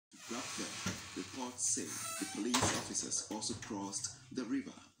Reports say the police officers also crossed the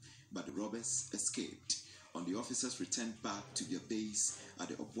river, but the robbers escaped. On the officers returned back to their base at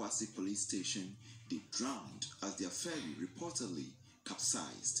the Obuasi police station, they drowned as their ferry reportedly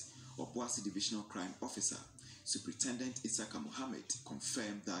capsized. Obuasi Divisional Crime Officer Superintendent Isaka Mohammed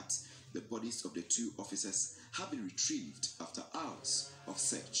confirmed that the bodies of the two officers have been retrieved after hours of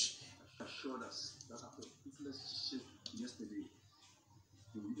search. Assured us that after a fruitless shift yesterday,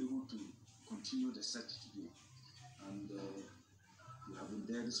 we were able to continue the search today. And we have been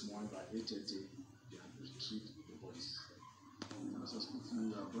there this morning by 8:30. We have retrieved the bodies. We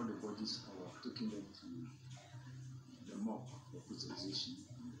have brought the bodies and we have taken them to the morgue for preservation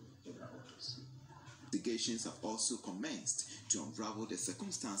for their autopsy. Investigations have also commenced to unravel the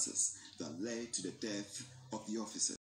circumstances that led to the death of the officer.